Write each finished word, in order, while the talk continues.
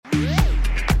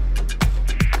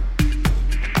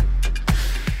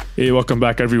Hey, welcome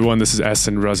back, everyone. This is S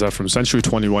and Raza from Century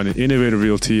 21 Innovative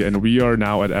Realty, and we are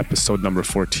now at episode number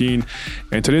 14.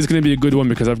 And today's going to be a good one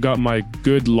because I've got my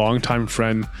good longtime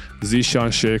friend,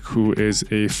 Zeesean Sheikh, who is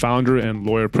a founder and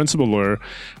principal lawyer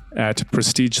at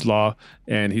Prestige Law,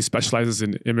 and he specializes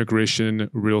in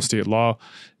immigration real estate law.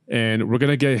 And we're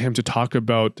going to get him to talk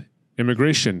about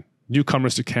immigration,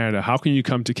 newcomers to Canada. How can you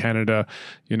come to Canada?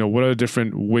 What are the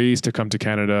different ways to come to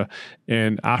Canada?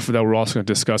 And after that, we're also going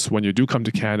to discuss when you do come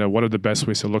to Canada, what are the best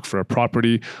ways to look for a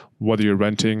property, whether you're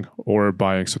renting or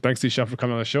buying. So thanks, Zeesean, for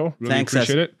coming on the show. Really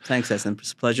appreciate it. Thanks, Essen.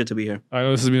 It's a pleasure to be here. I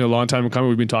know this has been a long time coming.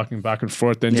 We've been talking back and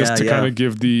forth. And just to kind of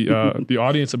give the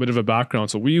audience a bit of a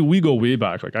background. So we go way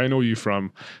back. Like, I know you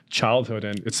from childhood,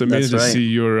 and it's amazing to see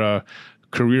your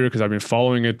career because I've been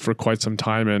following it for quite some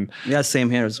time. And same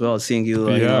here as well, seeing you.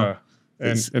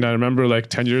 And I remember like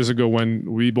 10 years ago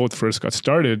when we both first got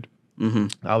started,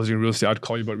 I was in real estate. I'd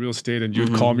call you about real estate, and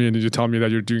you'd call me and you'd tell me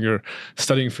that you're doing your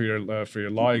studying for your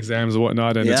law exams and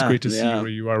whatnot. And it's great to see where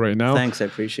you are right now. Thanks, I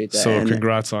appreciate that. So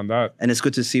congrats on that. And it's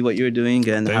good to see what you're doing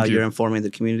and how you're informing the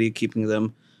community, keeping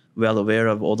them well aware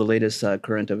of all the latest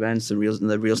current events in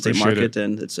the real estate market,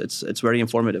 and it's very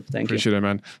informative. Thank you. Appreciate it,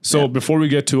 man. So before we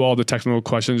get to all the technical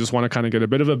questions, just want to kind of get a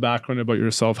bit of a background about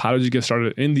yourself. How did you get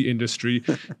started in the industry,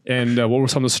 and what were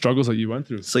some of the struggles that you went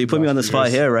through? So you put me on the spot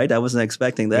here, right? I wasn't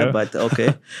expecting that, but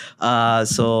okay.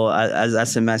 So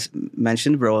as I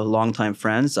mentioned, we're longtime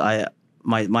friends.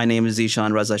 My name is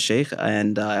Zeesean Raza Sheikh,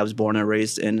 and I was born and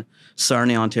raised in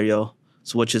Sarnia, Ontario,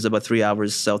 which is about 3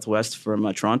 hours southwest from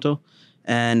Toronto.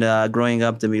 And growing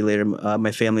up, then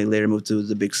my family later moved to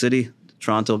the big city,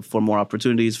 Toronto, for more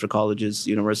opportunities for colleges,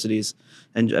 universities,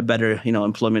 and a better,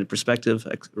 employment perspective,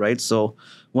 right? So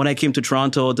when I came to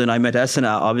Toronto, then I met Essen,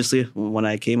 obviously, when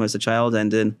I came as a child,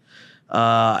 and then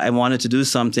I wanted to do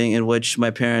something in which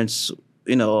my parents,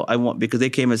 because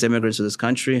they came as immigrants to this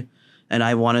country, and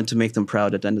I wanted to make them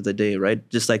proud at the end of the day, right?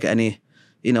 Just like any,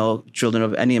 children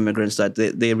of any immigrants, that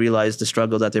they realized the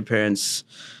struggle that their parents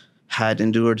had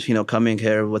endured, coming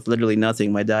here with literally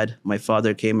nothing. My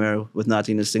father came here with not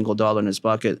even a single dollar in his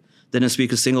pocket, didn't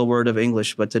speak a single word of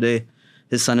English, but today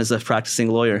his son is a practicing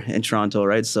lawyer in Toronto,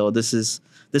 right? So this is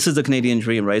the Canadian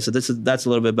dream, right? So that's a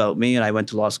little bit about me. And I went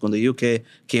to law school in the UK,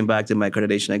 came back, did my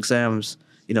accreditation exams,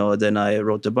 then I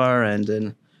wrote the bar, and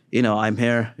then, I'm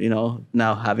here,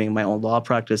 now having my own law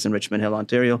practice in Richmond Hill,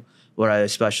 Ontario, where I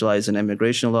specialize in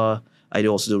immigration law. I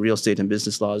also do real estate and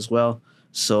business law as well.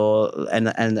 So, and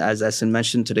as Essen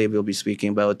mentioned, today we'll be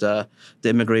speaking about the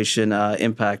immigration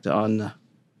impact on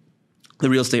the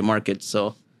real estate market.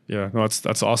 So,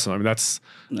 that's awesome. I mean, that's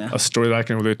a story that I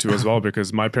can relate to as well,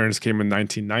 because my parents came in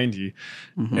 1990,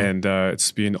 and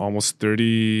it's been almost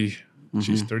 32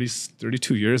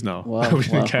 years now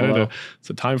in Canada. Wow.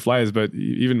 So time flies, but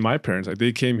even my parents,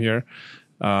 they came here.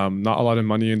 Not a lot of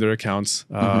money in their accounts.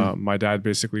 My dad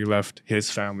basically left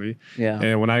his family.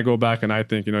 And when I go back and I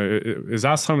think, is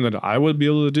that something that I would be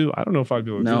able to do? I don't know if I'd be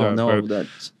able to do that.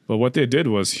 But what they did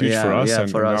was huge for us.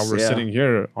 And now we're sitting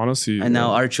here, honestly. And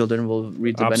now our children will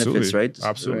reap the benefits, right?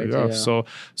 Absolutely, right?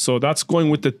 So that's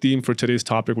going with the theme for today's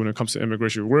topic when it comes to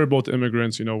immigration. We're both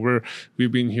immigrants,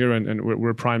 we've been here and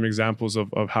we're prime examples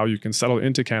of how you can settle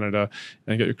into Canada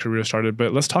and get your career started.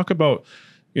 But let's talk about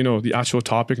the actual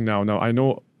topic now. Now, I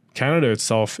know Canada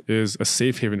itself is a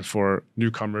safe haven for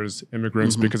newcomers,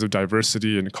 immigrants, because of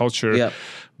diversity and culture.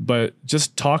 But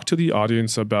just talk to the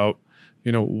audience about,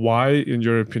 why, in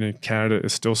your opinion, Canada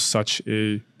is still such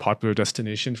a popular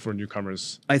destination for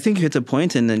newcomers. I think you hit the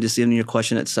point, and then just in your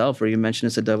question itself, where you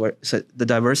mentioned the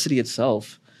diversity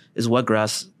itself is what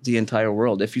grasps the entire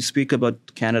world. If you speak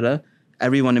about Canada,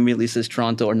 everyone immediately says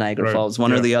Toronto or Niagara Falls,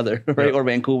 one or the other, right? Or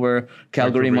Vancouver,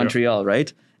 Calgary, Montreal,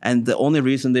 right? And the only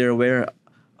reason they're aware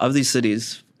of these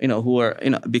cities, who are,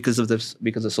 because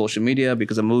of social media,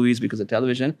 because of movies, because of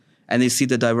television, and they see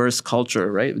the diverse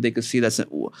culture, right? They could see that's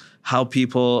how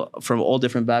people from all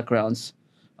different backgrounds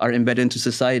are embedded into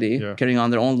society, carrying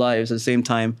on their own lives at the same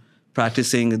time,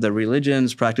 practicing their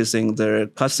religions, practicing their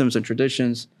customs and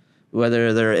traditions,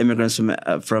 whether they're immigrants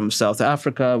from South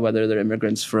Africa, whether they're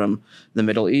immigrants from the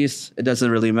Middle East. It doesn't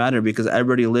really matter because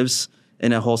everybody lives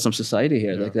in a wholesome society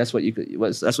here. Like that's what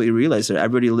you realize here.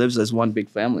 Everybody lives as one big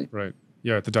family. Right.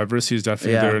 Yeah, the diversity is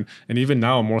definitely there, and even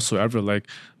now more so ever. Like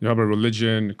you have a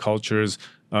religion, cultures.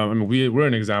 I mean, we're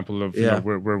an example of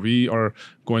where we are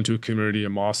going to a community, a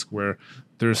mosque where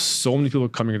there's so many people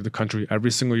coming into the country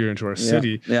every single year into our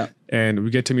city, and we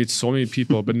get to meet so many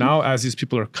people. But now, as these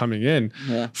people are coming in,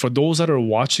 for those that are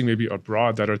watching maybe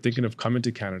abroad that are thinking of coming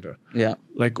to Canada,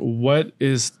 like what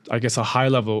is, I guess, a high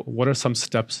level, what are some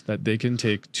steps that they can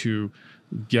take to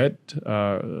get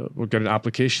an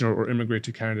application or immigrate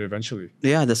to Canada eventually?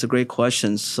 Yeah, that's a great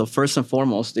question. So first and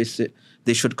foremost,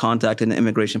 they should contact an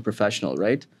immigration professional,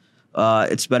 right?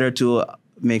 It's better to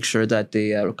make sure that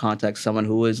they contact someone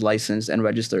who is licensed and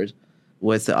registered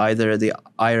with either the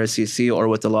IRCC or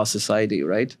with the Law Society,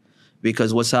 right?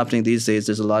 Because what's happening these days,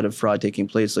 there's a lot of fraud taking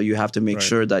place. So you have to make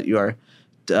sure that you are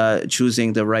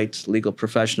choosing the right legal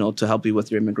professional to help you with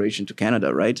your immigration to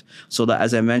Canada, right? So that,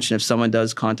 as I mentioned, if someone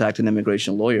does contact an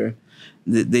immigration lawyer,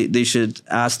 they should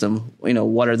ask them,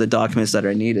 what are the documents that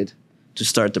are needed to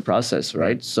start the process,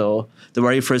 right? So the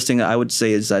very first thing I would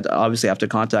say is that obviously after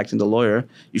contacting the lawyer,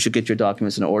 you should get your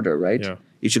documents in order, right? Yeah.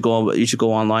 You should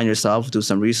go online yourself, do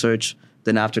some research.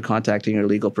 Then after contacting your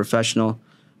legal professional,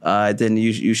 then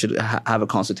you should have a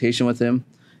consultation with him,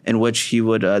 in which he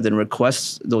would then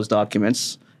request those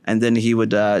documents, and then he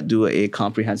would do a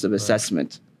comprehensive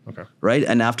assessment. Okay. Right?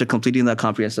 And after completing that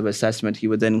comprehensive assessment, he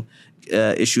would then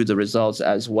issue the results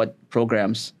as what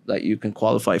programs that you can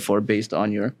qualify for based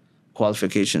on your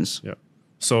qualifications. Yeah.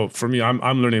 So for me,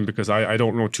 I'm learning because I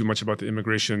don't know too much about the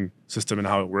immigration system and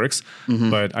how it works.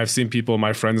 But I've seen people,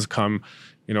 my friends come,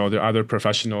 they're either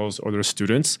professionals or they're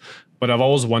students. But I've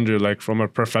always wondered, like from a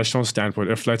professional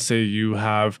standpoint, if let's say you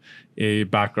have a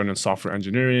background in software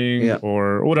engineering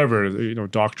or whatever,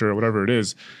 doctor or whatever it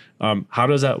is, how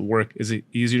does that work? Is it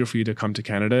easier for you to come to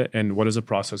Canada? And what is the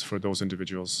process for those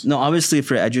individuals? No, obviously if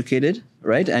you're educated,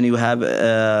 right, and you have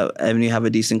a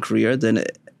decent career, then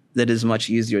that is much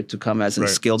easier to come as a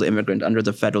skilled immigrant under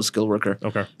the federal skilled worker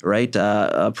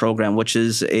program, which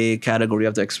is a category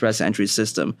of the express entry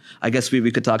system. I guess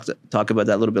we could talk about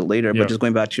that a little bit later, but just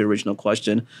going back to your original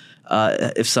question,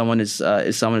 if someone is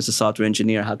a software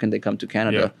engineer, how can they come to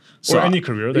Canada? So, or any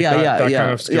career, like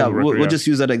kind of skilled worker, we'll just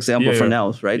use that example for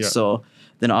now, right? So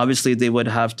then obviously they would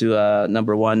have to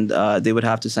number one, they would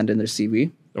have to send in their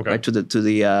CV right, to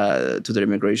their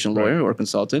immigration lawyer or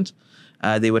consultant.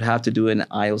 They would have to do an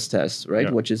IELTS test,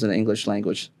 right, which is an English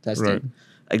language testing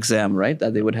exam, right,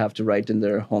 that they would have to write in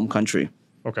their home country,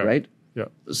 right? Yeah.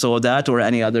 So that or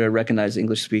any other recognized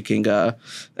English-speaking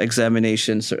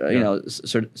examination,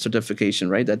 certification,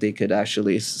 right, that they could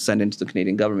actually send into the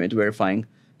Canadian government, verifying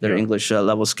their English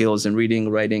level skills in reading,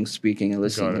 writing, speaking, and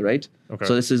listening, right? Okay.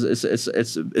 So this is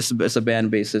it's a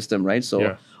band-based system, right?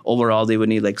 So overall, they would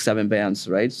need like 7 bands,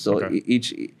 right? So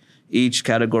each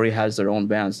category has their own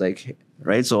bands,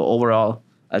 right? So overall,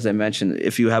 as I mentioned,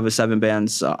 if you have a 7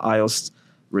 bands IELTS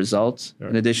result,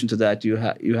 in addition to that, you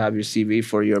have your CV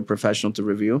for your professional to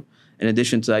review. In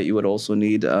addition to that, you would also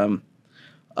need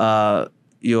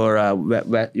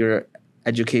your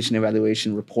education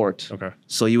evaluation report. Okay.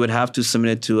 So you would have to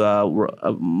submit it to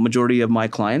a majority of my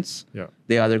clients. Yeah.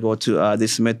 They either they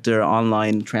submit their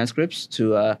online transcripts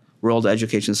to World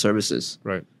Education Services.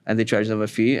 Right. And they charge them a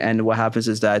fee. And what happens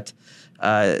is that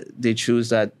they choose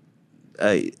that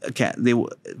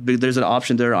there's an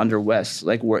option there under West,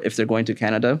 like where if they're going to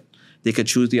Canada, they could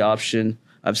choose the option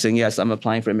of saying, yes, I'm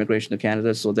applying for immigration to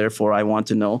Canada, so therefore I want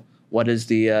to know what is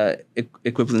the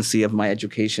equivalency of my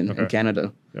education in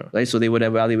Canada. Yeah. Right? So they would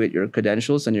evaluate your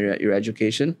credentials and your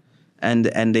education, and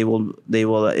they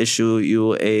will issue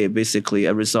you basically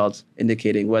a result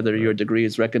indicating whether your degree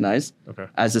is recognized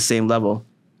as the same level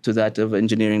to that of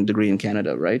engineering degree in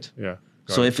Canada, right? Yeah.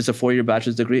 So if it's a 4-year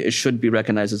bachelor's degree, it should be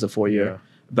recognized as a 4-year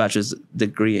bachelor's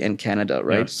degree in Canada,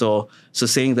 right? Yeah. So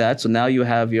saying that, so now you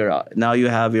have your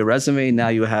resume, now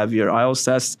you have your IELTS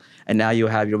test, and now you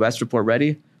have your West report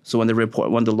ready. So when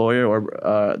the lawyer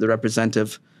or the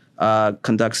representative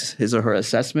conducts his or her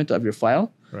assessment of your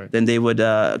file, then they would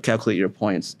calculate your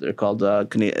points. They're called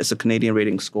it's a Canadian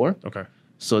rating score. Okay.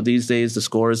 So these days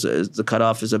the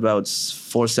cutoff is about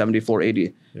 470,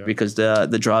 480 because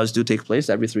the draws do take place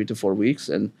every 3 to 4 weeks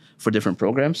and for different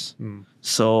programs.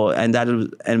 So and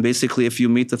basically if you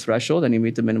meet the threshold and you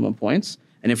meet the minimum points,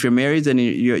 and if you're married, then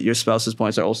your spouse's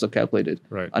points are also calculated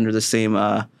under the same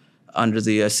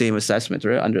assessment,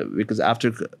 right? Because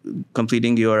after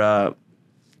completing your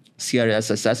CRS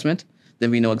assessment,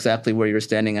 then we know exactly where you're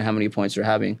standing and how many points you're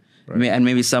having. Right. And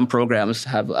maybe some programs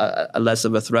have a less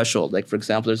of a threshold. Like for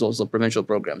example, there's also provincial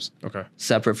programs,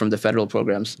 separate from the federal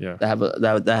programs that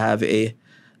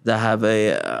have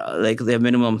a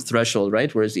minimum threshold,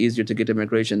 right? Where it's easier to get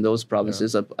immigration in those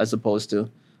provinces as opposed to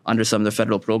under some of the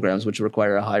federal programs, which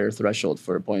require a higher threshold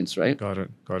for points, right? Got it.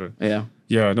 Yeah.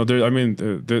 Yeah. No,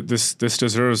 this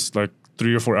deserves like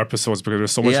 3 or 4 episodes because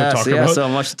there's so much to talk about. So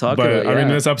much to talk but, about. I mean,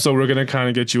 in this episode, we're going to kind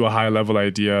of get you a high level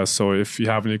idea. So if you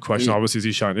have any questions, obviously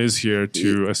Zeesean is here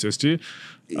to assist you.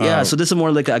 So this is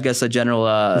more like, I guess, a general,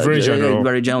 very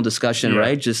general discussion,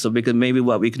 right? Just so because maybe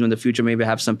what we can do in the future, maybe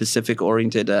have some specific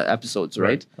oriented episodes,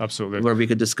 right? Absolutely. Where we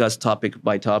could discuss topic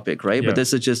by topic, right? But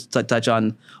this is just to touch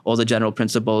on all the general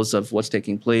principles of what's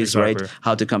taking place, right?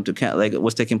 How to come to Canada, like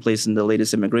what's taking place in the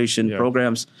latest immigration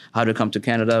programs, how to come to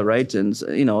Canada, right? And,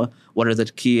 what are the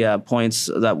key points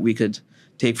that we could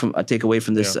take away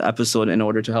from this episode in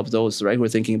order to help those, right, who are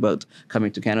thinking about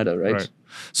coming to Canada, right?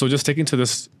 So just taking to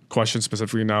this question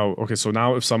specifically now, okay, so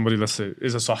now if somebody, let's say,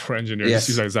 is a software engineer, just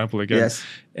use that example again,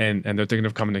 and they're thinking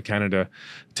of coming to Canada,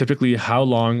 typically how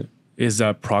long is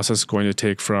that process going to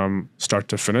take from start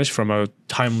to finish from a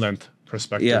time length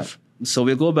perspective? So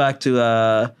we'll go back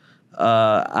to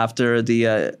after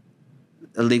the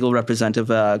a legal representative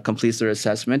completes their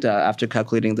assessment, after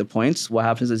calculating the points, what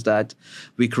happens is that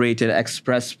we create an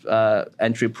express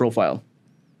entry profile.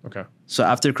 Okay. So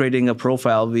after creating a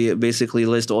profile, we basically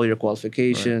list all your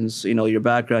qualifications, your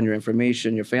background, your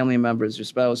information, your family members, your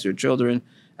spouse, your children,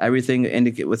 everything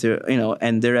indicate with your,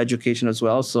 and their education as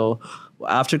well. So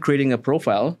after creating a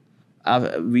profile,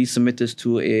 we submit this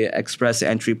to a express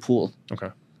entry pool. Okay.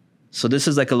 So this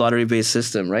is like a lottery-based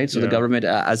system, right? So the government,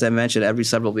 as I mentioned, every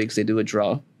several weeks they do a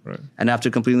draw. Right. And after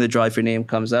completing the draw, if your name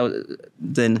comes out,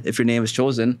 then if your name is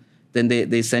chosen, then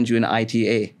they send you an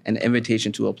ITA, an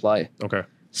invitation to apply. Okay.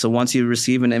 So once you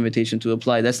receive an invitation to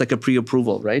apply, that's like a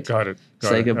pre-approval, right? Got it.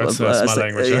 That's my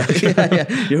language.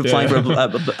 You're applying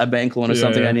for a bank loan or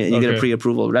something, and you get a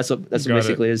pre-approval. That's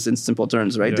basically is in simple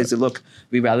terms, right? They say, look,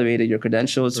 we evaluated your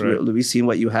credentials. We've seen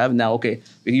what you have. Now, okay,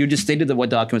 you just stated what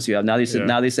documents you have. Now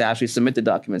they say actually submit the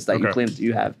documents that you claim that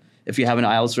you have. If you have an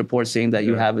IELTS report saying that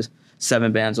you have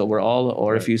 7 bands overall,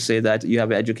 or if you say that you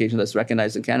have an education that's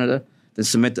recognized in Canada, then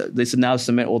they should now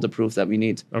submit all the proof that we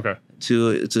need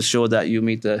to show that you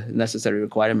meet the necessary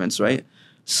requirements, right?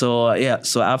 So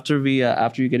so after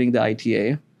you're getting the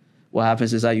ITA, what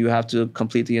happens is that you have to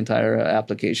complete the entire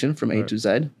application from A to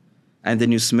Z, and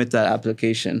then you submit that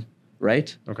application,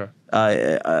 right? Okay.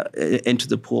 Into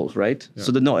the pool, right? Yeah.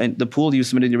 So the pool, you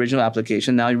submitted the original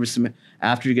application. Now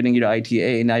after you're getting your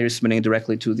ITA, now you're submitting it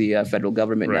directly to the federal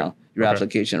government now, your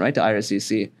application, right? To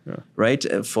IRCC, right?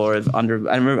 I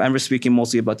remember speaking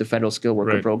mostly about the federal skilled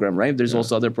worker program, right? There's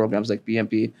also other programs like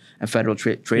BMP and federal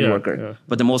trade worker. Yeah.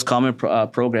 But the most common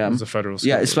program is the federal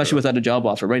especially without a job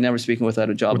offer. Right now we're speaking without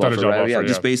a job offer, right?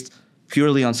 Just based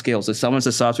purely on skills. If someone's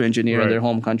a software engineer in their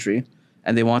home country,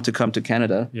 and they want to come to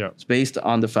Canada, it's based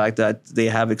on the fact that they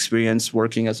have experience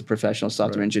working as a professional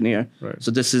software engineer. Right. So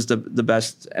this is the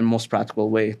best and most practical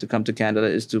way to come to Canada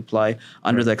is to apply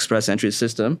under the express entry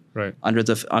system, under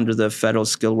the federal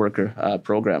skilled worker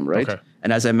program, right? Okay.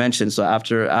 And as I mentioned, so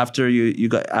after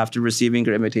receiving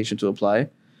your invitation to apply,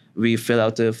 we fill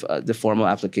out the formal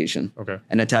application. Okay.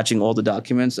 And attaching all the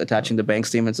documents, attaching the bank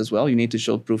statements as well. You need to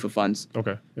show proof of funds.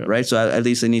 Okay. Yeah. Right. So at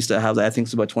least it needs to have that. I think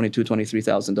it's about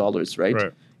 $23,000, right?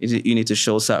 Right. You need to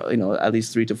show at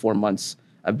least 3 to 4 months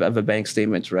of a bank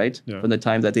statement, right? Yeah. From the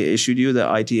time that they issued you the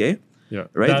ITA. Yeah.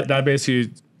 Right. That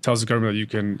basically tells the government that you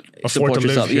can afford to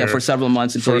live here for several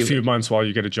months for a few months while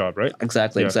you get a job, right?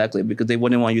 Exactly, because they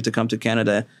wouldn't want you to come to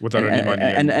Canada without any money.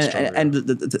 And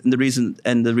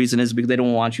the reason is because they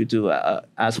don't want you to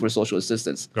ask for social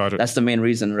assistance. Got it. That's the main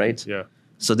reason, right? Yeah.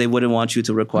 So they wouldn't want you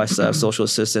to request social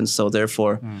assistance. So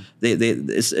therefore,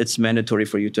 it's mandatory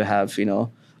for you to have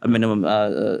a minimum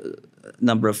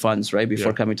number of funds, right,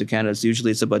 before coming to Canada. So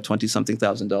usually it's about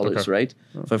 $20,000, right,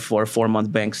 for a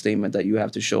 4-month bank statement that you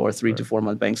have to show, or 3 to 4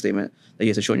 month bank statement that you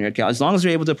have to show in your account. As long as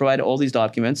you're able to provide all these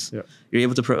documents, you're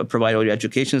able to provide all your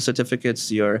education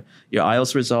certificates, your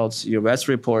IELTS results, your WES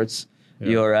reports,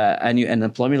 your an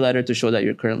employment letter to show that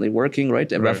you're currently working,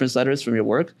 right, and reference letters from your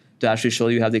work to actually show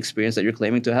you have the experience that you're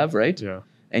claiming to have, right? Yeah.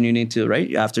 And you need to,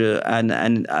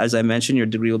 and as I mentioned, your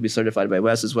degree will be certified by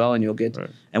WES as well, and you'll get,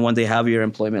 and when they have your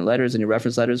employment letters and your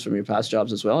reference letters from your past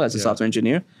jobs as well as a software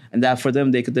engineer, and that for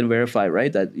them, they could then verify,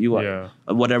 right, that you are,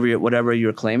 whatever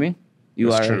you're claiming,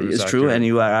 is true, and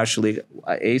you are actually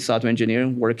a software engineer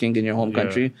working in your home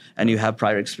country, and you have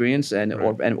prior experience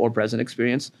or present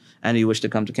experience, and you wish to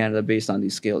come to Canada based on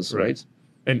these skills, right?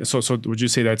 And so would you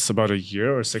say that's about a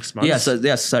year or 6 months? You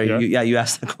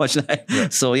asked that question.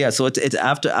 So it's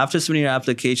after submitting your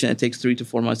application, it takes 3 to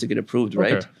 4 months to get approved,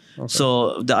 right? Okay.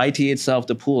 So the ITA itself,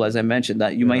 the pool, as I mentioned,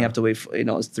 that you might have to wait,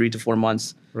 3 to 4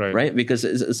 months, right? Because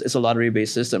it's a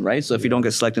lottery-based system, right? So if you don't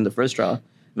get selected in the first trial,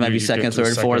 it might be second,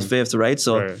 third, fourth, fifth, right?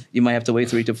 So you might have to wait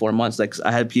 3 to 4 months. Like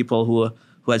I had people who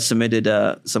had submitted,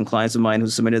 some clients of mine who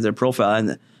submitted their profile,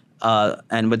 and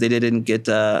but they didn't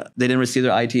receive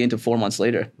their IT until 4 months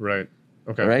later. Right.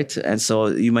 Okay. Right. And so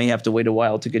you may have to wait a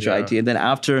while to get your IT. And then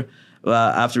after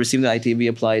receiving the IT, we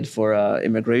applied for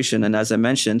immigration. And as I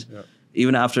mentioned,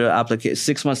 even after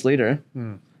 6 months later,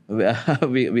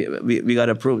 we got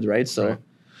approved. Right. So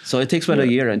it takes about a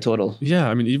year in total. Yeah.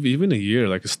 I mean, even a year,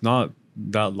 like it's not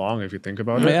that long if you think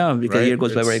about it. Yeah, because a year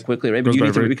goes by very quickly, right? But you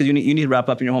need to wrap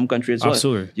up in your home country as well.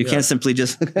 Absolutely. You can't simply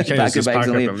just pack your bags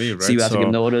and leave. Right? So you have to give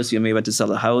notice. You may have to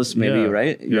sell a house, maybe,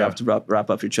 right? You have to wrap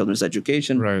up your children's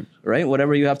education, right?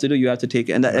 Whatever you have to do, you have to take,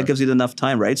 and that gives you enough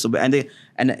time, right? So,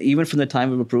 and even from the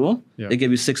time of approval, they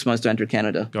give you 6 months to enter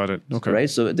Canada. Got it. Okay. Right?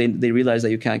 So they realize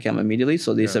that you can't come immediately.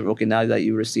 So they said, okay, now that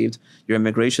you received your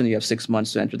immigration, you have 6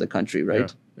 months to enter the country,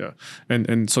 right? Yeah.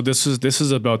 And so this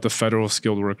is about the federal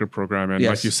skilled worker program, and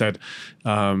like you said,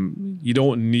 you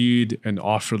don't need an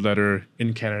offer letter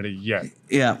in Canada yet.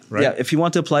 Yeah. Right? Yeah. If you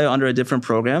want to apply under a different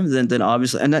program, then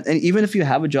obviously, and even if you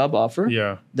have a job offer,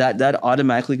 that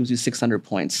automatically gives you 600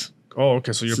 points. Oh,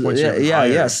 okay. So your points are higher.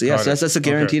 Yes. That's a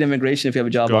guaranteed immigration if you have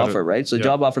a job offer, right? So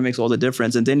job offer makes all the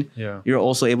difference. And then you're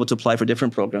also able to apply for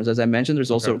different programs. As I mentioned,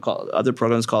 there's also other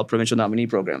programs called provincial nominee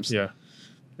programs. Yeah.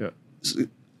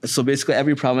 So basically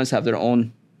every province have their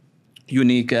own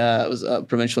unique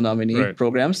provincial nominee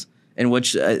programs in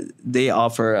which they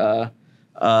offer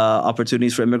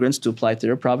opportunities for immigrants to apply to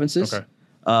their provinces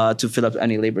to fill up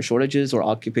any labor shortages or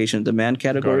occupation demand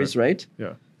categories, right?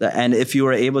 Yeah. And if you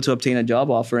are able to obtain a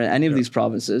job offer in any of these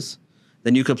provinces,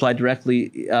 then you can apply directly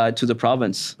to the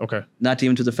province. Okay. Not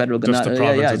even to the federal. Just the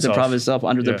province itself. The province itself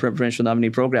under the provincial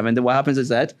nominee program. And then what happens is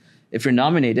that if you're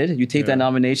nominated, you take that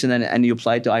nomination and you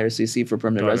apply to IRCC for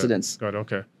permanent residence. Got it.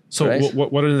 Okay. So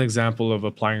what is an example of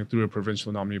applying through a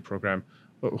provincial nominee program?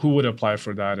 Who would apply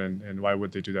for that, and why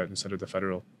would they do that instead of the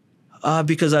federal?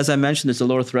 Because as I mentioned, it's a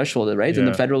lower threshold, right? In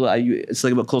the federal, it's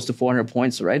like about close to 400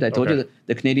 points, right? I told you that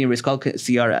the Canadian rating is called their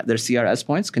CRS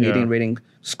points, Canadian Rating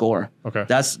Score. Okay.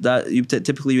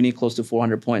 Typically you need close to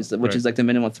 400 points, which is like the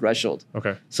minimum threshold.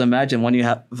 Okay. So imagine when you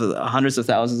have hundreds of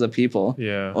thousands of people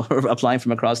applying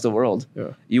from across the world,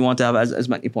 you want to have as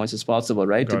many points as possible,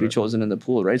 right? To be chosen in the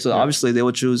pool, right? So obviously they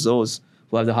will choose those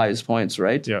who have the highest points,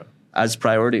 right? Yeah. As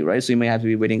priority, right? So you may have to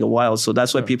be waiting a while. So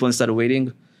that's why people, instead of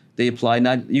waiting, they apply.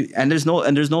 And there's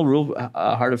no rule,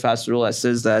 hard and fast rule that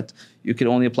says that you can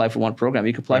only apply for one program.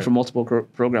 You can apply for multiple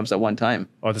programs at one time.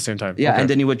 Oh, at the same time. Yeah, and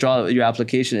then you withdraw your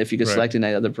application if you get selected in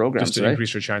any other programs. Just to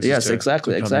increase your chances. Yes,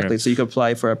 exactly. So you can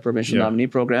apply for a provincial nominee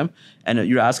program, and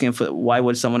you're asking for why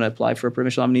would someone apply for a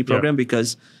provincial nominee program?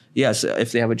 Because yes,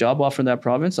 if they have a job offer in that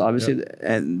province, obviously,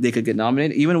 and they could get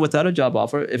nominated even without a job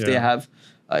offer if they have.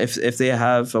 If they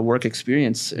have a work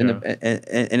experience in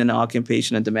an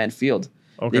occupation and demand field,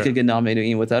 they could get nominated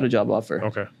even without a job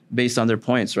offer. Based on their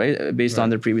points, right? Based on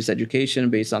their previous education,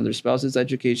 based on their spouse's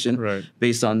education,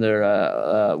 based on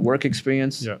their work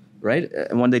experience, right?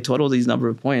 And when they total these number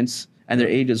of points and their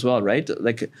age as well, right?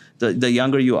 Like the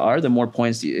younger you are, the more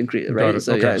points you increase, right?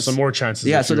 So more chances.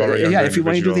 If you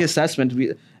want to do the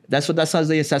assessment, that's how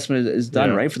the assessment is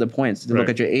done, right? For the points, to look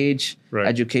at your age,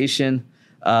 education.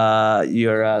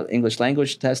 Your English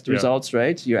language test results,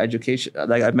 right? Your education,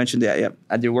 like I mentioned,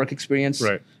 and your work experience,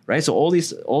 right? So all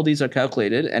these are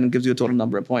calculated and it gives you a total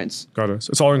number of points. Got it.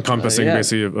 So it's all encompassing,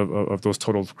 basically, of those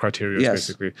total criteria,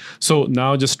 basically. So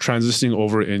now just transitioning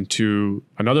over into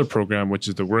another program, which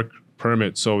is the work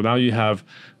permit. So now you have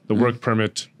the work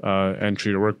permit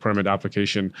entry, or work permit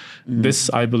application. This,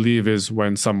 I believe, is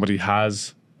when somebody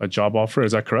has a job offer.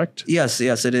 Is that correct? Yes,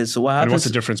 it is. So what happens? And what's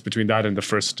the difference between that and the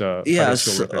first? So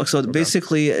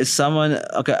basically,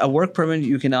 a work permit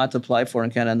you cannot apply for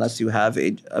in Canada unless you have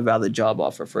a valid job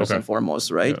offer first and foremost,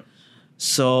 right? Yeah.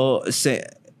 So say.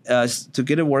 To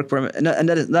get a work permit, and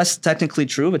that's technically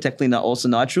true, but technically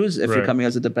not true. If you're coming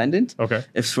as a dependent,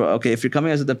 if you're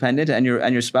coming as a dependent and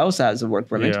your spouse has a work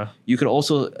permit, you could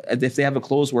also, if they have a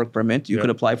closed work permit, you could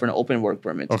apply for an open work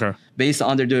permit based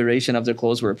on their duration of their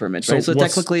closed work permit. Right? So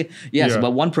technically, yes,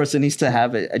 but one person needs to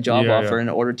have a job offer in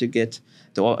order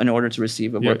to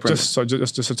receive a work permit.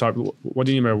 Just to talk, what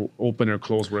do you mean by open or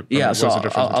closed work permit? Yeah, so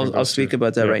I'll speak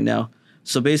about that right now.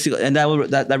 So basically, and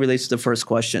that relates to the first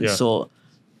question. So.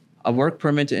 A work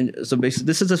permit, so basically,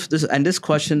 this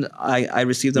question I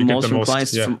receive the most from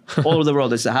clients from all over the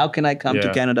world. They say, "How can I come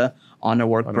to Canada on a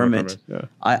work permit?"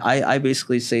 I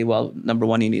basically say, well, number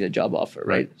one, you need a job offer,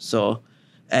 right? So,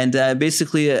 and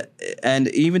basically, and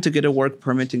even to get a work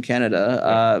permit in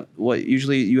Canada, what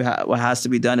has to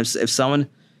be done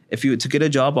to get a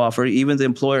job offer, even the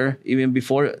employer, even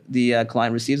before the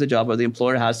client receives a job, or the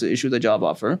employer has to issue the job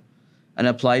offer and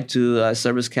apply to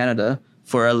Service Canada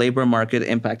for a labor market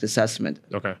impact assessment.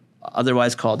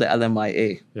 otherwise called the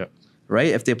LMIA. Yeah. Right?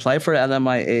 If they apply for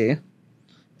LMIA,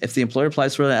 if the employer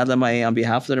applies for the LMIA on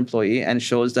behalf of their employee and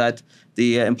shows that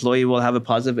the employee will have a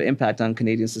positive impact on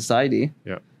Canadian society,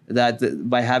 that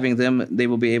by having them, they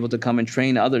will be able to come and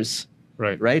train others.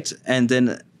 Right? And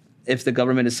then if the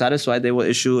government is satisfied, they will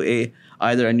issue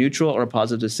either a neutral or a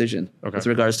positive decision with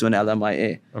regards to an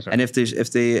LMIA. And if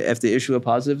they issue a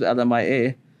positive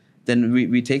LMIA, then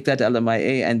we take that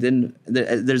LMIA, and then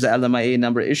there's an LMIA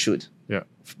number issued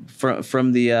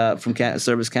from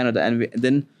Service Canada, and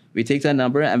then we take that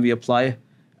number and we apply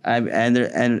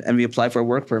and we apply for a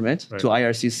work permit to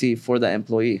IRCC for that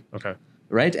employee.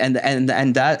 Right, and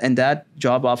that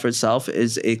job offer itself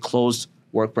is a closed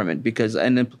work permit, because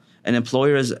an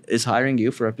employer is hiring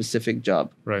you for a specific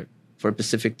job, for a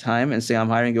specific time, and say, I'm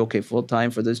hiring you, full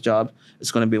time for this job.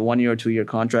 It's going to be a 1 year or 2 year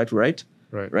contract, right?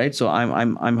 So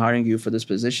I'm hiring you for this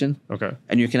position,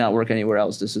 and you cannot work anywhere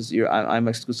else. This is I'm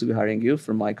exclusively hiring you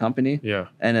for my company,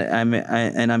 and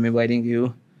I'm inviting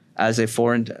you as a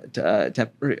foreign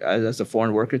as a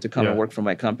foreign worker to come and work for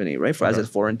my company, right? As a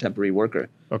foreign temporary worker,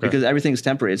 because everything is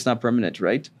temporary; it's not permanent,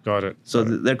 right? Got it. So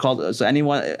they're called. So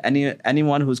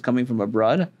anyone who's coming from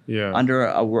abroad under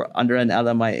an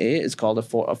LMIA is called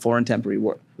a foreign temporary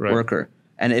worker.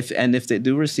 And if they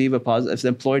do receive if the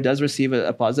employer does receive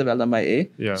a positive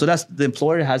LMIA, so that's the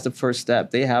employer has the first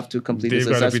step. They have to complete this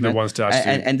assessment, be the ones to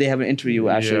and they have an interview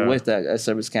actually with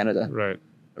Service Canada.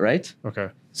 Right.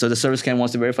 So the Service Canada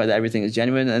wants to verify that everything is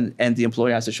genuine, and the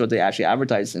employer has to show they actually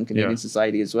advertise in Canadian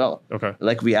society as well.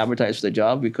 Like we advertise for the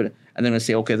job, and they're going to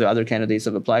say, the other candidates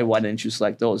have applied. Why didn't you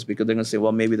select those? Because they're going to say,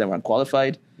 well, maybe they weren't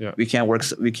qualified. We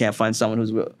can't find someone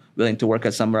who's willing to work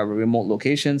at some of our remote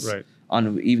locations.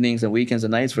 On evenings and weekends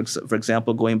and nights, for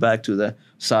example, going back to the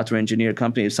software engineer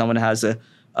company, if someone has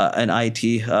an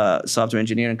IT software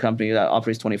engineering company that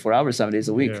operates 24 hours, 7 days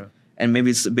a week, and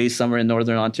maybe it's based somewhere in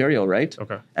Northern Ontario, right?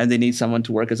 And they need someone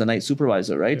to work as a night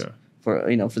supervisor, right? For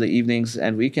the evenings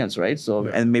and weekends, right? So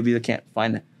and maybe they can't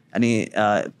find any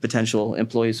potential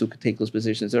employees who could take those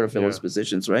positions or fill those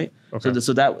positions, right? So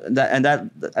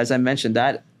that as I mentioned,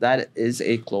 that is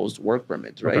a closed work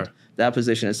permit, right? That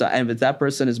position is, and if that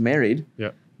person is married,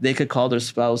 they could call their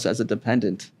spouse as a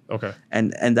dependent.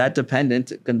 And that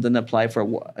dependent can then apply for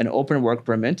an open work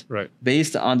permit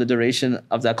based on the duration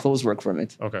of that closed work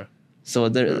permit. So,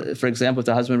 for example, if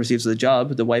the husband receives the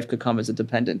job, the wife could come as a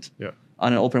dependent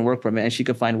on an open work permit, and she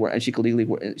could find work, and she could legally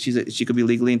work. She could be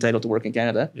legally entitled to work in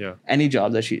Canada. Any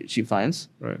job that she finds,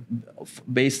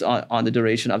 based on the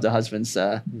duration of the husband's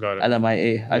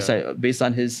LMIA. Sorry, based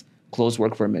on his closed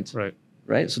work permit.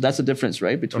 Right, so that's the difference,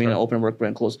 right, between an open work permit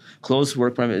and closed. Closed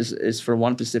work permit is for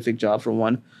one specific job for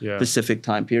one specific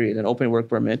time period. An open work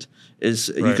permit is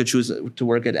you could choose to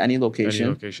work at any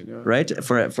location, right,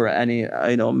 for any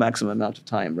maximum amount of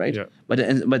time, right. But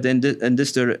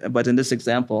in this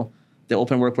example, the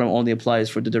open work permit only applies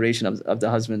for the duration of the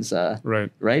husband's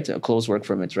closed work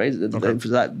permit, right.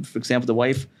 For example, the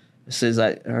wife says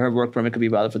that her work permit could be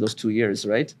valid for those 2 years,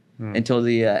 right? Until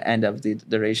the end of the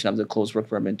duration of the closed work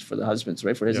permit for the husband's,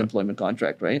 right? For his employment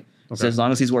contract, right? So as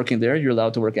long as he's working there, you're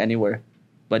allowed to work anywhere.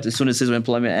 But as soon as his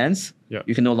employment ends,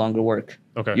 you can no longer work.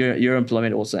 Your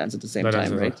employment also ends at the same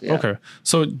time, right?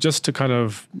 So just to kind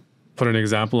of put an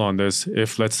example on this,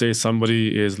 if let's say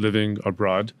somebody is living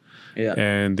abroad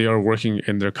and they are working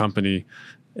in their company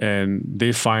and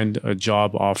they find a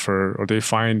job offer or they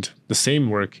find the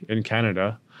same work in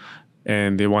Canada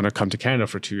and they want to come to Canada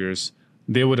for 2 years,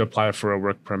 they would apply for a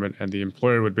work permit and the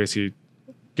employer would basically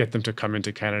get them to come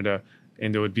into Canada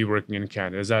and they would be working in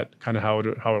Canada. Is that kind of how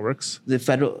it works?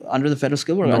 Under the federal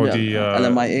skill or under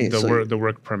LMIA? The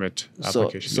work permit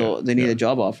application. So they need a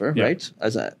job offer, right? So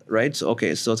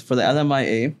for the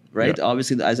LMIA, right?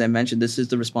 Obviously, as I mentioned, this is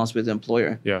the responsibility of the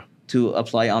employer. To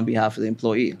apply on behalf of the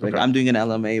employee. Like I'm doing an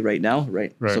LMA right now,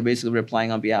 right? So basically, we're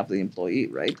applying on behalf of the employee,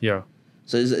 right?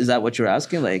 So is that what you're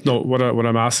asking? Like no, what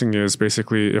I'm asking is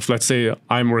basically if let's say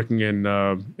I'm working in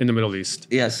the Middle East,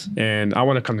 and I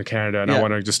want to come to Canada and I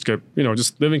want to just get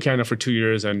just live in Canada for 2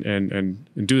 years and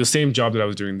do the same job that I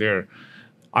was doing there,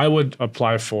 I would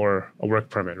apply for a work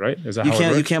permit, right? Is that how it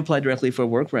works? You can't apply directly for a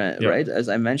work permit, right? As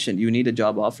I mentioned, you need a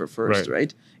job offer first,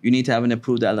 right? You need to have an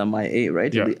approved LMIA,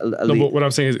 right? No, but what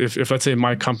I'm saying is if let's say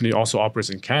my company also operates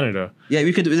in Canada.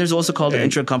 we could. There's also called the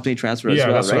intra-company transfer as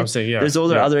well, that's right? what I'm saying, There's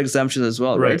other exemptions as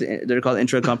well, right? They're called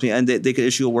intra-company, and they could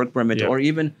issue a work permit or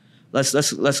even,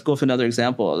 let's go for another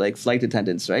example, like flight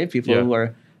attendants, right? People who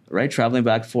are, traveling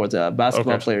back and forth,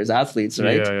 basketball players, athletes,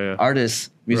 right?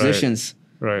 Artists, musicians.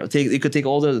 Right. You could take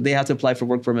all they have to apply for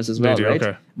work permits as well, right?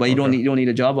 Okay. But you don't need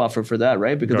a job offer for that,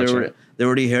 right? Because they're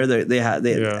already here.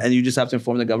 And you just have to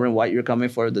inform the government what you're coming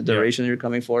for, the duration you're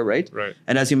coming for, right? Right.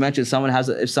 And as you mentioned,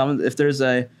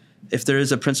 if there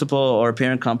is a principal or a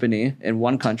parent company in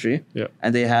one country,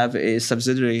 and they have a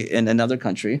subsidiary in another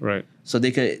country, right? So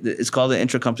it's called an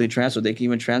intercompany transfer. They can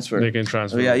even transfer. They can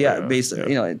transfer. Based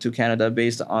to Canada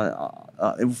based on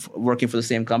working for the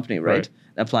same company, right?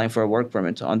 Applying for a work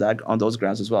permit on those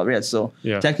grounds as well, right? So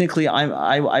technically,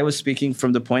 I was speaking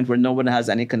from the point where no one has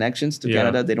any connections to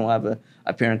Canada. They don't have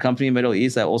a parent company in Middle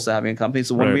East that also having a company.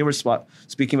 So when we were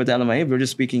speaking with LMA, we were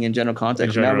just speaking in general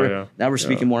context. Now we're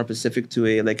speaking more specific to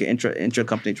an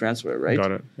intra-company transfer, right?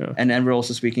 Got it. Yeah. And then we're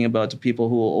also speaking about the people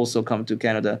who will also come to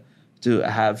Canada to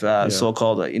have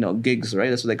so-called gigs,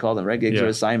 right? That's what they call them, right? Gigs or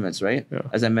assignments, right? Yeah.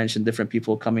 As I mentioned, different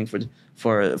people coming for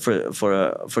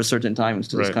certain times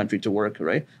to this country to work,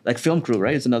 right? Like film crew,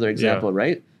 right? It's another example,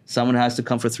 right? Someone has to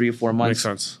come for 3 or 4 months.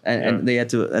 Makes sense. And they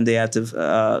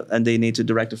need to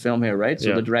direct a film here, right?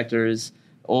 So the directors,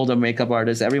 all the makeup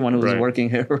artists, everyone who's working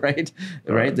here, right?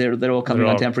 They're all coming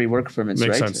on temporary work permits,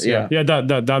 makes right? Sense. Yeah.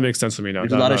 That makes sense to me now.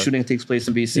 Because a lot of shooting takes place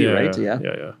in BC, right?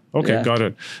 Yeah. Okay, got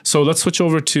it. So let's switch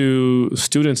over to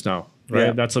students now, right?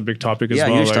 Yeah. That's a big topic as well.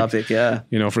 Yeah, huge topic,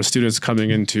 for students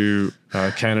coming into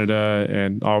Canada,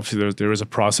 and obviously there is a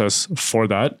process for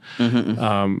that.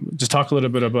 Just talk a little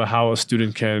bit about how a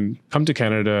student can come to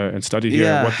Canada and study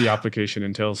here, what the application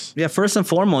entails. Yeah, first and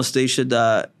foremost, they should...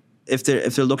 if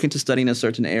they're looking to study in a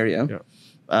certain area,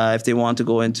 if they want to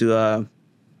go into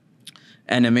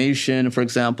animation, for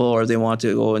example, or they want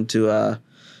to go into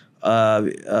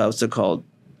what's it called,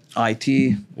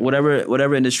 IT,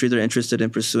 whatever industry they're interested in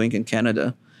pursuing in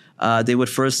Canada, they would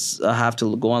first have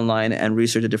to go online and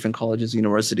research the different colleges,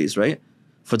 universities, right,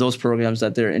 for those programs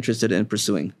that they're interested in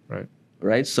pursuing.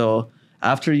 Right. So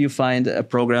after you find a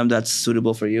program that's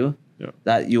suitable for you,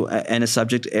 and a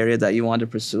subject area that you want to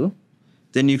pursue,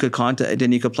 then you could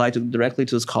apply directly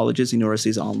to those colleges,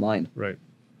 universities online. Right.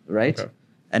 Okay.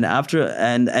 And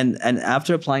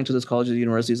after applying to those colleges,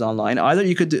 universities online, either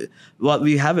you could do,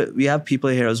 we have people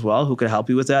here as well who could help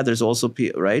you with that. There's also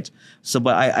right. So,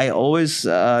 but I always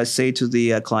say to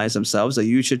the clients themselves that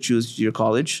you should choose your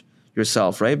college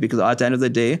yourself, right? Because at the end of the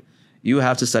day, you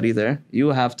have to study there. You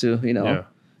have to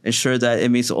ensure that it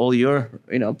meets all your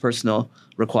personal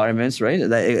requirements, right?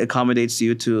 That it accommodates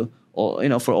you to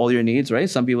for all your needs, right?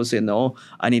 Some people say, no,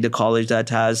 I need a college that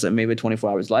has maybe a 24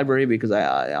 hours library because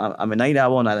I'm a night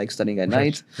owl and I like studying at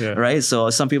night, right? So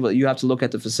some people, you have to look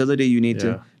at the facility. You need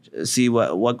to see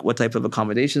what type of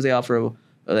accommodations they offer,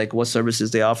 like what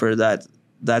services they offer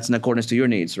that's in accordance to your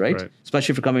needs, right?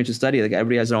 Especially if you're coming to study, like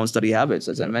everybody has their own study habits,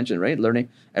 as I mentioned, right? Everybody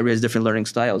has different learning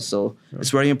styles. So it's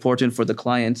very important for the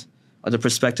client or the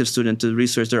prospective student to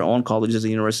research their own colleges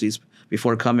and universities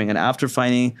before coming. And after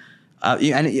finding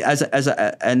and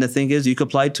the thing is, you can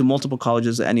apply to multiple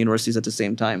colleges and universities at the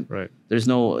same time. Right. There's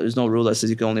no rule that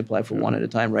says you can only apply for one at a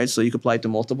time, right? So you can apply to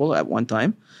multiple at one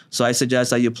time. So I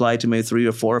suggest that you apply to maybe 3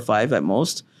 or 4 or 5 at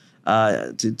most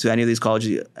to any of these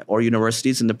colleges or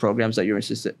universities in the programs that you're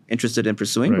interested in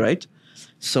pursuing, right?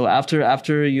 So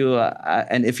after you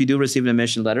and if you do receive an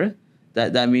admission letter,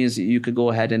 that means you could go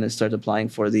ahead and start applying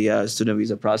for the student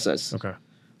visa process. Okay.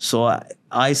 So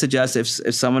I suggest if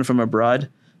someone from abroad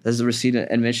has received an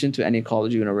admission to any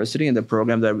college or university in the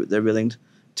program that they're willing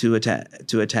to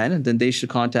attend, then they should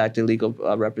contact a legal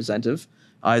representative,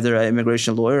 either an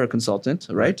immigration lawyer or consultant,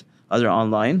 right? Either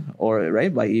online or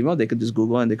by email. They could just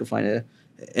Google and they could find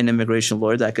an immigration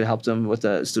lawyer that could help them with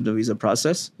the student visa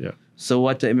process. Yeah. So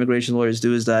what the immigration lawyers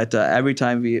do is that every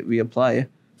time we apply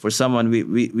for someone,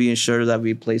 we ensure that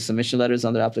we place submission letters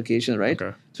on their application, right?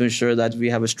 Okay. To ensure that we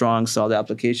have a strong, solid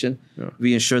application. Yeah.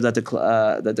 We ensure that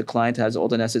the client has all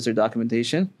the necessary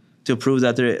documentation to prove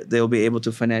that they'll be able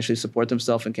to financially support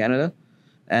themselves in Canada,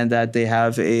 and that they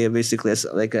have basically a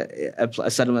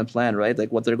settlement plan, right?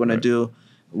 Like what they're going to do,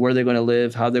 where they're going to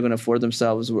live, how they're going to afford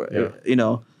themselves,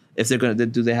 if they're going to,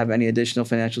 do they have any additional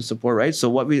financial support, right? So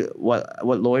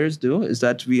what lawyers do is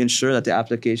that we ensure that the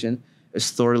application is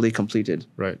thoroughly completed.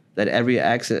 Right. That every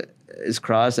X is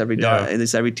crossed, every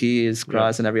T is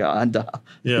crossed, and every something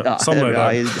like that.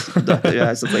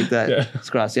 Stuff like that. Yeah. It's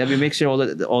crossed. Yeah, we make sure all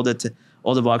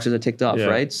the boxes are ticked off,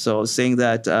 right? So saying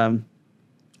that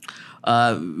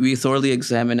we thoroughly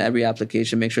examine every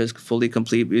application, make sure it's fully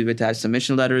complete. We attach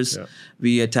submission letters. Yeah.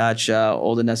 We attach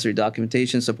all the necessary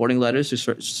documentation, supporting letters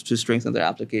to strengthen their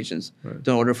applications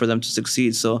in order for them to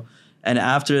succeed. So, and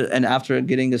after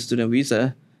getting a student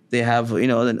visa, they have,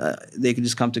 they can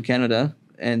just come to Canada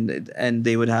and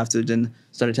they would have to then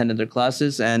start attending their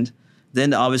classes, and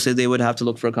then obviously they would have to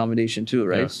look for accommodation too,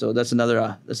 right? Yeah. So that's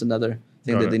another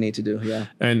thing that they need to do. Yeah.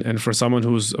 And for someone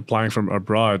who's applying from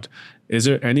abroad, is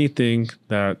there anything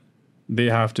that they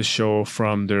have to show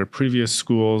from their previous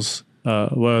schools,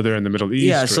 whether they're in the Middle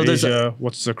East or Asia?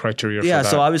 What's the criteria for that?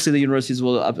 So obviously the universities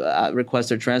will request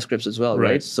their transcripts as well,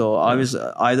 right? So obviously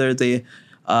either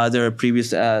their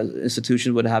previous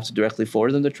institution would have to directly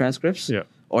forward them the transcripts,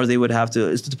 or they would have to,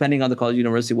 it's depending on the college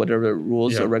university, whatever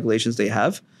rules or regulations they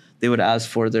have, they would ask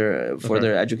for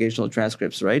their educational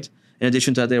transcripts, right? In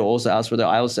addition to that, they will also ask for their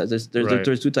IELTS tests.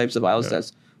 There's two types of IELTS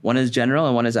tests. One is general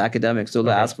and one is academic. So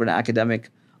they'll ask for an academic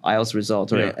IELTS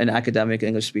result or an academic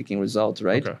English speaking result,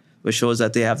 right? Which shows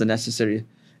that they have the necessary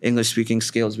English speaking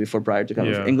skills prior to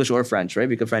coming. English or French, right?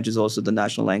 Because French is also the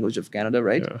national language of Canada,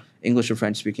 right? English or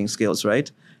French speaking skills,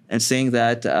 right? And saying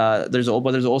that there's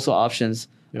also options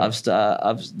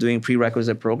of doing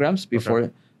prerequisite programs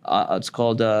before. It's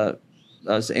called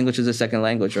English as a second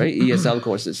language, right? ESL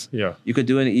courses. You could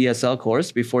do an ESL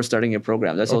course before starting your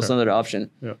program. That's also another option.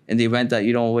 In the event that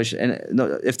you don't wish,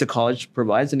 if the college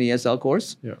provides an ESL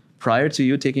course prior to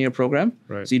you taking your program,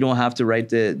 so you don't have to write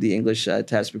the English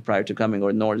test prior to coming,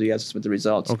 nor do you have to submit the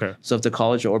results. So if the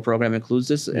college or program includes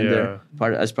this in their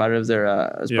as part of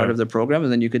their program,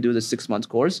 and then you could do the 6-month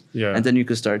course, and then you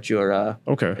could start your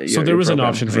so there is an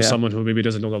option for someone who maybe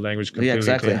doesn't know the language completely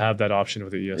to have that option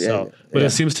with the ESL. But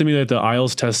it seems to me that the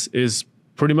IELTS test is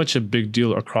pretty much a big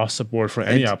deal across the board for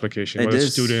any application, whether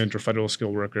it's student or federal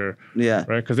skilled worker, right?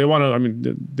 Because they want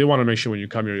to make sure when you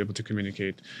come, you're able to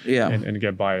communicate and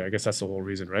get by. I guess that's the whole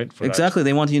reason, right? Exactly.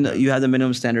 They want you have the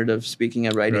minimum standard of speaking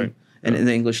and writing in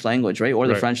the English language, right? Or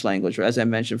the French language. Right? As I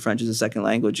mentioned, French is a second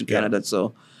language in Canada.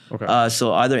 So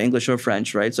so either English or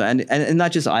French, right? So and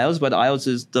not just IELTS, but IELTS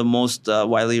is the most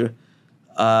widely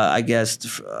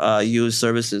used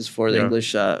services for the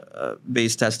English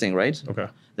based testing, right?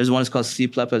 There's one that's called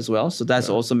CPLEP as well. So that's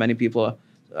also many people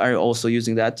are also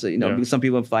using that. Because some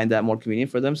people find that more convenient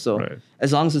for them. So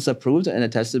as long as it's approved and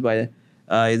attested by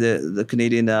the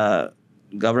Canadian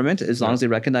government, as long as they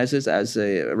recognize it as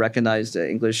a recognized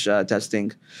English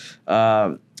testing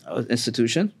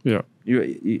institution,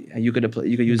 you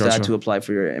could use that to apply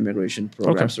for your immigration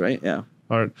programs, right? Yeah.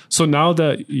 All right. So now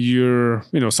that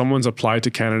someone's applied to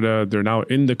Canada, they're now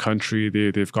in the country,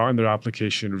 they've gotten their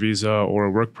application, visa or a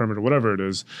work permit or whatever it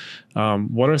is.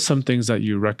 What are some things that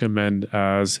you recommend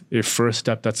as a first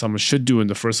step that someone should do in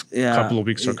the first couple of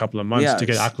weeks or a couple of months to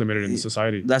get acclimated in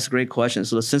society? That's a great question.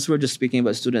 So since we're just speaking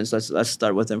about students, let's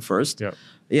start with them first.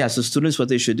 So students, what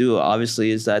they should do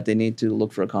obviously is that they need to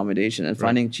look for accommodation and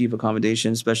finding cheap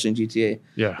accommodation, especially in GTA.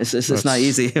 It's not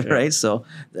easy, right? So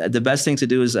the best thing to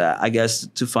do is, I guess,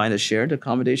 to find a shared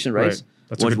accommodation, right?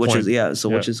 That's a good point.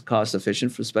 Which is cost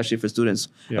efficient, especially for students,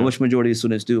 and which majority of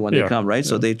students do when they come, right?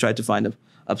 So they try to find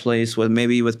a place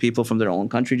with people from their own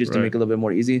country, just to make it a little bit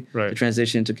more easy to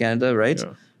transition to Canada, right?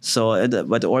 So,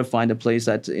 or find a place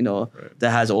that that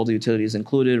has all the utilities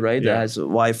included, right? That has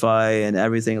Wi-Fi and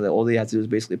everything. That all they have to do is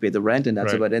basically pay the rent, and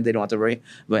that's about it. They don't have to worry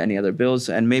about any other bills.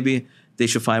 And maybe they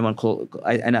should find one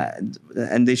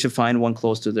and they should find one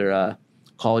close to their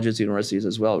colleges, universities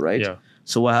as well, right?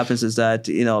 So what happens is that,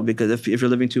 because if you're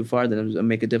living too far, then it'll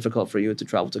make it difficult for you to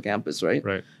travel to campus,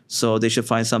 right? So they should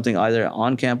find something either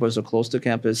on campus or close to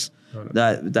campus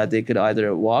that they could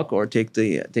either walk or take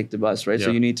the bus, right?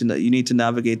 So you need to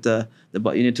navigate you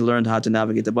need to learn how to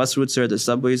navigate the bus routes or the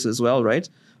subways as well, right?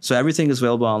 So everything is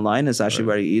available online. It's actually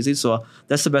very easy. So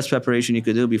that's the best preparation you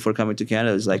could do before coming to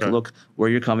Canada. Is look where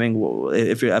you're coming.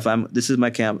 This is my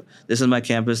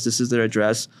campus. This is their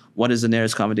address. What is the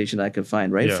nearest accommodation I can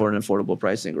find, right, for an affordable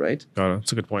pricing, right?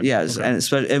 That's a good point. Yes, and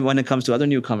especially when it comes to other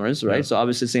newcomers, right? So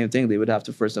obviously, same thing. They would have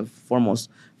to first and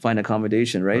foremost find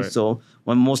accommodation, right? So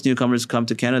when most newcomers come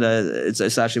to Canada, it's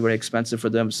actually very expensive for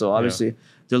them. So obviously,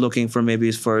 they're looking for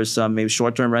maybe some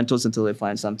short-term rentals until they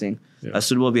find something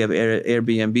suitable. We have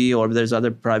Airbnb, or there's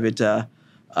other private. There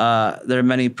are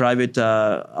many private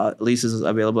leases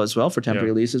available as well for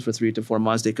temporary leases for 3 to 4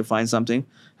 months. They could find something,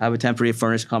 have a temporary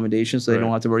furnished accommodation, so they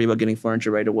don't have to worry about getting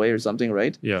furniture right away or something,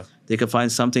 right? They could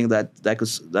find something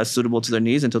that's suitable to their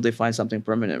needs until they find something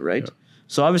permanent, right?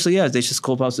 So obviously, they should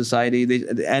scope out society.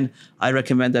 And I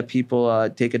recommend that people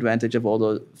take advantage of all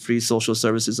the free social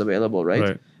services available,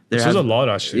 right? There's a lot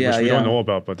actually, which we don't know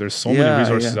about, but there's so many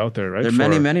resources out there, right? There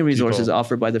are many resources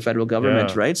offered by the federal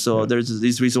government, right? So there's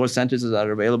these resource centers that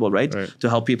are available, right? To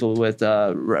help people with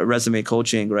resume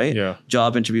coaching, right?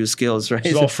 Job interview skills, right?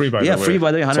 It's all free, by the way. Yeah, free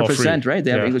by the way, 100%, right?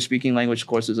 They have English speaking language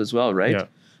courses as well, right?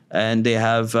 And they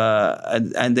have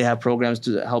programs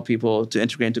to help people to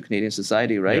integrate into Canadian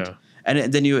society, right?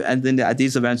 and then at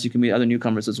these events you can meet other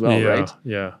newcomers as well, right?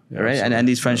 Yeah. Right. And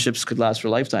these friendships could last for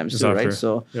lifetimes too, right?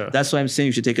 So that's why I'm saying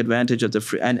you should take advantage of the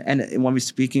free. And when we're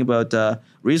speaking about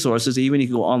resources, even you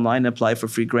can go online and apply for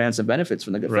free grants and benefits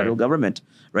from the federal government,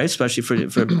 right? Especially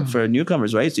for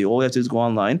newcomers, right? So all you have to do is go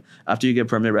online after you get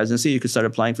permanent residency. You can start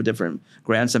applying for different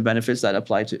grants and benefits that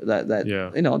apply to that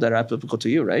that are applicable to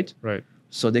you, right? Right.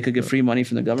 So they could get free money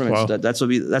from the government. Wow. So that's what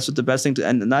the best thing to,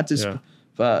 and not just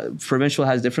provincial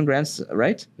has different grants,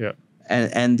 right? Yeah.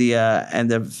 And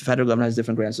the federal government has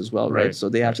different grants as well, right? So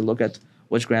they have to look at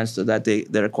which grants that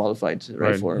they're qualified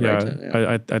for. Yeah.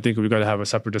 Right? I think we've got to have a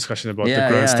separate discussion about the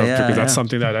grant stuff because that's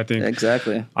something that I think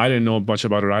I didn't know much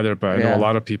about it either, but I know a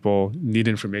lot of people need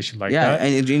information like that. Yeah,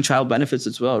 and in child benefits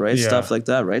as well, right? Stuff like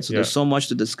that, right? So there's so much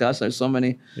to discuss. There's so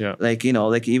many, like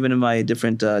even in my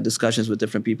different discussions with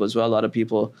different people as well, a lot of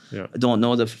people don't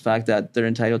know the fact that they're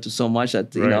entitled to so much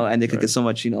that and they could get so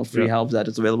much free help that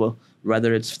is available.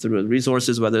 Whether it's through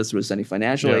resources, whether it's through any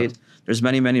financial aid, there's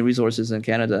many resources in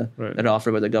Canada that are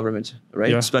offered by the government,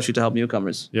 right? Especially to help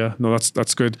newcomers. Yeah, no,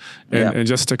 that's good. And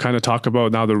just to kind of talk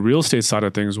about now the real estate side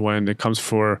of things when it comes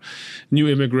for new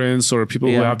immigrants or people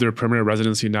who have their permanent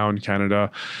residency now in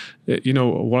Canada,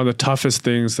 one of the toughest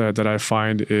things that I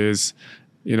find is,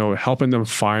 helping them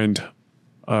find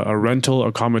a rental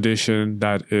accommodation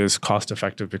that is cost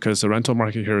effective because the rental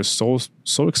market here is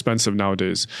so expensive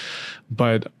nowadays.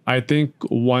 But I think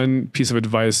one piece of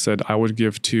advice that I would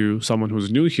give to someone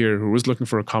who's new here, who is looking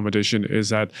for accommodation, is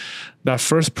that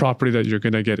first property that you're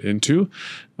going to get into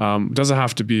doesn't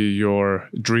have to be your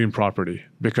dream property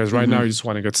because right now you just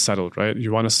want to get settled, right?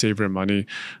 You want to save your money.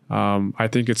 I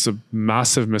think it's a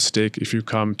massive mistake if you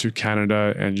come to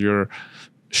Canada and you're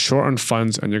short on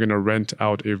funds and you're going to rent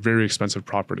out a very expensive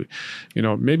property.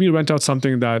 Maybe rent out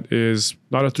something that is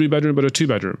not a 3-bedroom, but a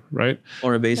 2-bedroom, right?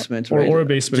 Or a basement, right? Or a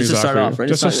basement, just exactly. To start off, right?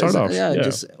 Just to start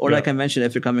off. Like I mentioned,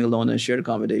 if you're coming alone in a shared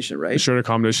accommodation, right? Shared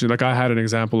accommodation. Like I had an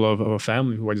example of a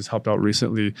family who I just helped out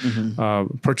recently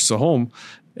purchase a home.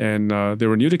 And they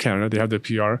were new to Canada. They have their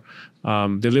PR.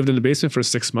 They lived in the basement for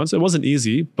 6 months. It wasn't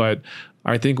easy, but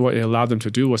I think what it allowed them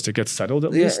to do was to get settled at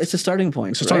least. Yeah, it's a starting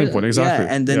point. It's a starting point, exactly.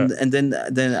 Yeah, and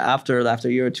then after a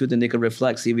year or two, then they could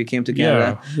reflect. See, we came to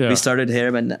Canada. We started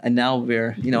here, and now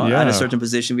we're at a certain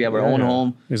position. We have our own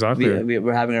home. Exactly.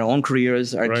 We're having our own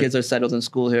careers. Our kids are settled in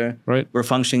school here. Right. We're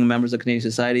functioning members of Canadian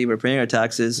society. We're paying our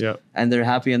taxes. And they're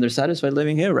happy and they're satisfied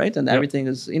living here, right? And everything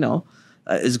is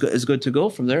is good to go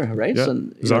from there, right? Yeah, so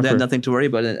they have nothing to worry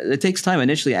about. It takes time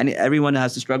initially. Everyone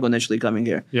has to struggle initially coming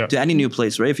here to any new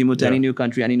place, right? If you move to any new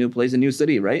country, any new place, a new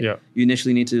city, right? You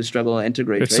initially need to struggle and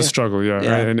integrate. It's a struggle, right?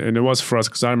 And it was for us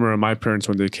because I remember my parents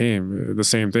when they came, the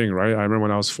same thing, right? I remember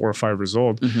when I was 4 or 5 years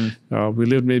old, we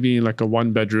lived maybe in like a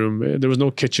 1-bedroom. There was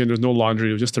no kitchen, there was no laundry,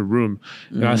 it was just a room.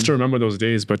 And I still remember those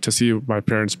days, but to see my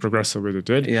parents progress the way they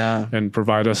did and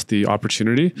provide us the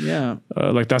opportunity,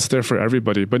 like that's there for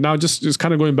everybody. But now just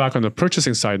kind of going back on the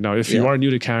purchasing side now, if you are new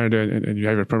to Canada and you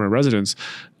have your permanent residence,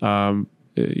 a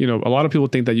lot of people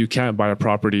think that you can't buy a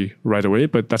property right away,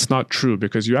 but that's not true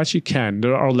because you actually can.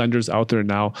 There are lenders out there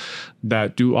now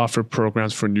that do offer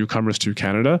programs for newcomers to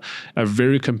Canada at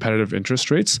very competitive interest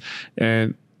rates.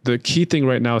 And the key thing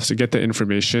right now is to get the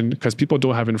information because people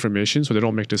don't have information, so they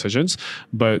don't make decisions.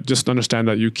 But just understand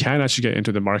that you can actually get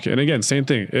into the market. And again, same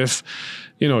thing. If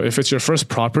it's your first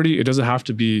property, it doesn't have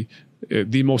to be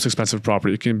the most expensive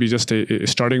property. It can be just a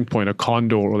starting point, a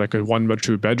condo or like a 1 or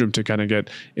 2 bedroom to kind of get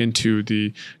into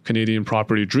the Canadian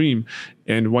property dream.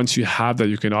 And once you have that,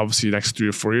 you can obviously next 3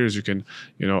 or 4 years, you can,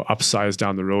 upsize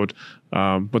down the road.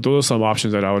 But those are some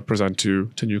options that I would present to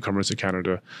newcomers to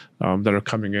Canada that are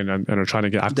coming in and are trying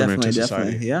to get acclimated to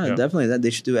society. Definitely. That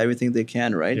they should do everything they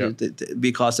can, right?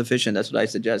 Be cost efficient. That's what I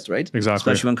suggest, right? Exactly.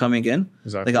 Especially when coming in.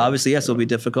 Exactly. Like obviously, yes, it'll be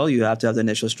difficult. You have to have the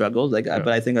initial struggle. But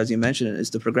I think as you mentioned, it's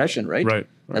the progression, right? Right.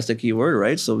 That's the key word,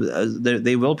 right? So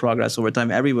they will progress over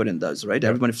time. Everybody does, right?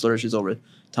 Everybody flourishes over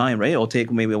time, right? It'll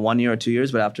take maybe 1 year or 2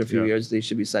 years, but after a few years, they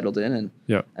should be settled in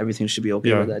and everything should be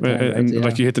okay with that time. And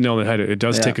like you hit the nail on the head, it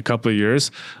does take a couple of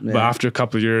years, but after a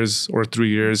couple of years or 3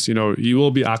 years, you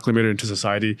will be acclimated into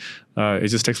society. It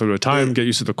just takes a little bit of time, get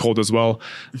used to the cold as well.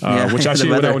 Which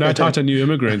actually, when I talk to new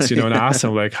immigrants, and I ask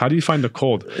them like, how do you find the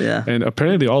cold? And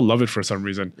apparently they all love it for some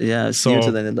reason. Yeah. So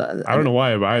I don't know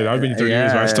why, but I've been 3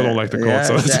 years, but I still don't like the cold.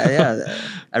 So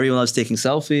everyone loves taking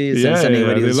selfies and sending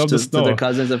videos to their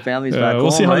cousins and families back home.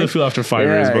 We'll see how they feel after 5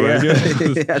 years.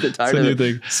 But they're tired of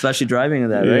it, especially driving in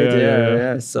that, right?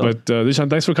 Yeah. So, but Zeesean,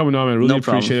 thanks for coming on, man. Really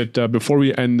appreciate it. Before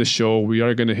we end the show, we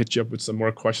are going to hit you up with some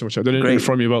more questions, which I didn't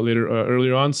inform you about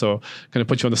earlier on. So, kind of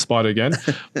put you on the spot again.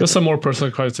 Just some more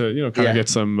personal questions to kind of get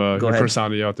some your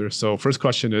personality out there. So, first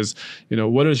question is,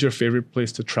 what is your favorite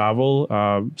place to travel?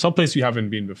 Some place you haven't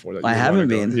been before that you I haven't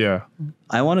been. Yeah.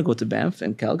 I want to go to Banff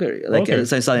and Calgary.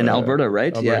 As I said, in Alberta,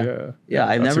 right? Yeah.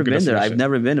 I've never been there. I've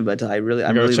never been, but I'm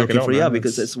really looking for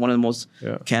because it's one of the most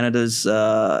Canada's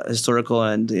historical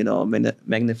and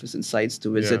magnificent sites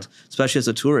to visit, especially as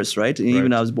a tourist, right? And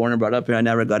even I was born and brought up here, I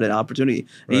never got an opportunity.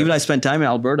 And even I spent time in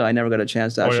Alberta, I never got a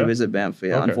chance to actually visit Banff.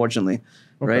 Unfortunately,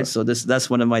 right? So that's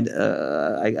one of my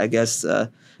I guess.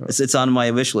 It's on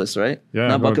my wish list, right? Yeah,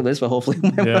 not bucket list, but hopefully.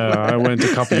 I went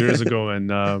a couple years ago,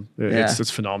 and it's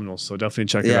phenomenal. So definitely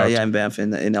check it out. Yeah, in Banff,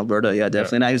 in Alberta,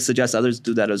 definitely. And I suggest others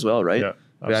do that as well, right? Yeah,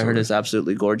 I heard it's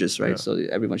absolutely gorgeous, right? So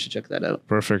everyone should check that out.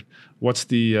 Perfect. What's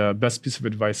the best piece of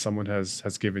advice someone has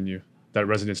given you that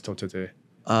resonates till today?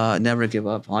 Never give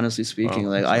up. Honestly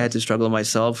speaking, I had to struggle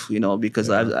myself,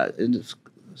 because I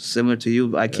similar to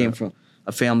you, I came from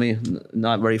a family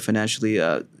not very financially,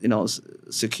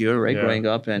 secure, right? Growing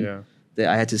up, and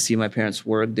I had to see my parents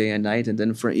work day and night, and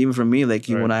then even for me,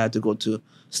 when I had to go to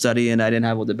study, and I didn't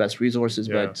have all the best resources,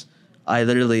 but I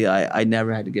literally, I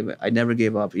never had to give it. I never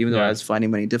gave up, even though I was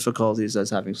finding many difficulties, I was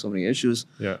having so many issues,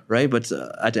 right? But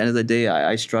at the end of the day,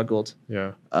 I struggled,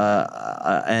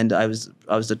 and I was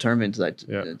determined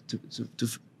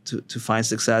to find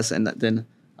success, and then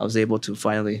I was able to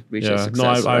finally reach a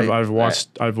success. No,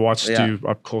 I've watched you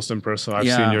up close and personal. I've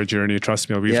seen your journey. Trust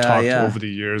me, we've talked over the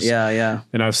years.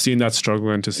 And I've seen that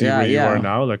struggle, and to see where you are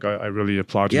now, I really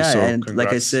applaud you. So and congrats.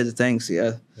 like I said, thanks.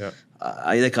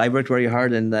 I worked very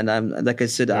hard, and then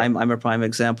I'm a prime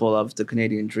example of the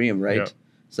Canadian dream, right?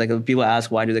 It's like people ask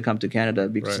why do they come to Canada,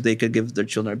 because they could give their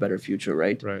children a better future,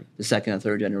 right? The second and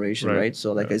third generation, right?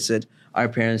 So I said, our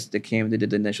parents, they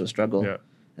did the initial struggle.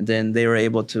 And then they were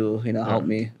able to, help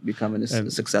me become a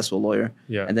successful lawyer.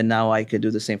 And then now I could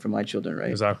do the same for my children, right?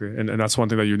 Exactly. And that's one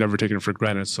thing that you've never taken for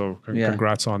granted. So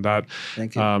congrats on that.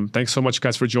 Thank you. Thanks so much,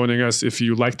 guys, for joining us. If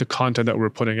you like the content that we're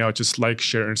putting out, just like,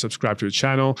 share, and subscribe to the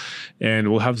channel. And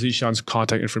we'll have Zeesean's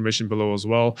contact information below as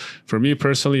well. For me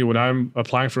personally, when I'm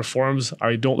applying for forms,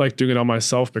 I don't like doing it on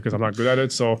myself because I'm not good at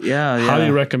it. So highly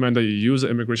recommend that you use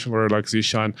an immigration lawyer like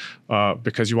Zeesean,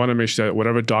 because you want to make sure that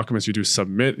whatever documents you do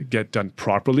submit get done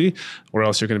properly, or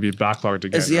else you're going to be backlogged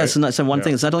again. So one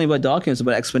thing, it's not only about documents,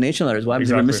 but explanation letters. Why?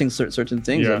 Because we're missing certain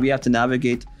things. We have to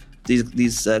navigate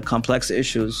these complex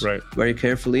issues very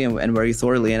carefully and very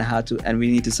thoroughly, and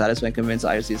we need to satisfy and convince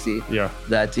IRCC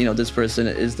that this person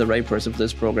is the right person for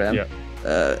this program.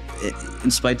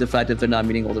 In spite of the fact that they're not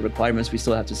meeting all the requirements, we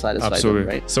still have to satisfy them,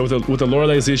 right? So with a lawyer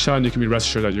like Zeesean, you can be rest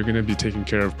assured that you're going to be taken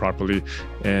care of properly,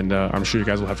 and I'm sure you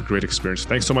guys will have a great experience.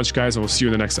 Thanks so much, guys, and we'll see you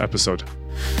in the next episode.